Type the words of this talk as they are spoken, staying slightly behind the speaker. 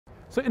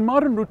So in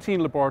modern routine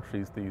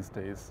laboratories these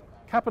days,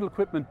 capital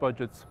equipment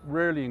budgets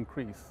rarely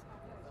increase,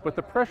 but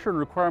the pressure and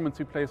requirements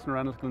we place on our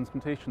analytical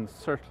instrumentation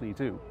certainly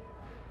do.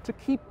 To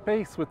keep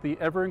pace with the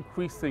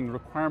ever-increasing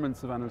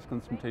requirements of analytical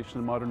instrumentation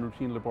in modern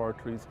routine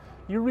laboratories,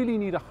 you really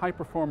need a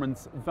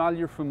high-performance,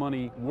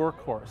 value-for-money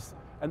workhorse,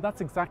 and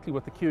that's exactly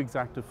what the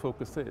Q-Exactive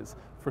Focus is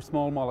for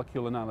small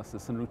molecule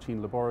analysis in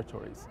routine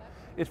laboratories.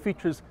 It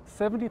features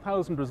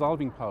 70,000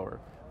 resolving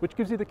power, which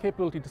gives you the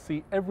capability to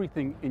see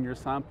everything in your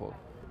sample.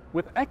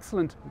 With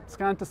excellent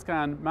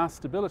scan-to-scan mass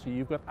stability,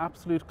 you've got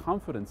absolute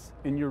confidence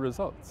in your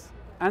results.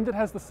 And it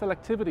has the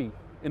selectivity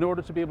in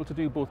order to be able to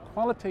do both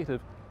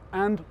qualitative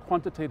and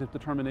quantitative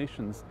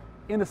determinations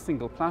in a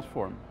single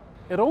platform.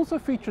 It also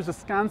features a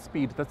scan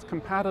speed that's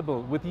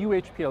compatible with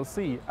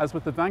UHPLC as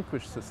with the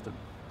Vanquish system,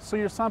 so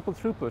your sample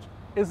throughput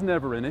is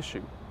never an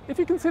issue. If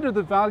you consider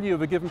the value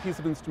of a given piece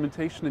of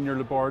instrumentation in your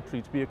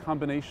laboratory to be a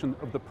combination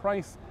of the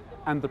price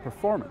and the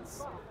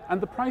performance, and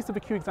the price of a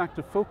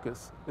Q-Exactive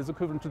Focus is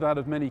equivalent to that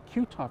of many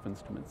Q-Tof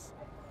instruments,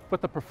 but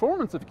the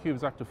performance of a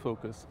Q-Exactive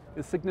Focus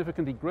is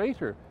significantly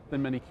greater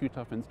than many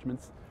Q-Tof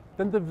instruments,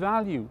 then the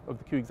value of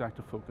the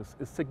Q-Exactive Focus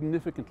is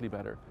significantly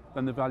better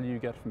than the value you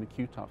get from the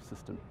Q-Tof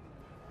system.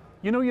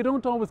 You know, you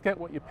don't always get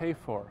what you pay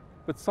for,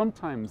 but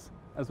sometimes,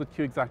 as with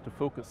Q-Exactive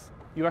Focus,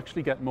 you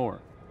actually get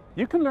more.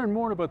 You can learn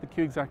more about the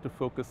Q-Exactive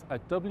Focus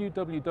at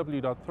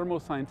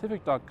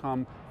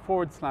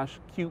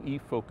www.thermoscientific.com/QE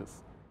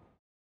Focus.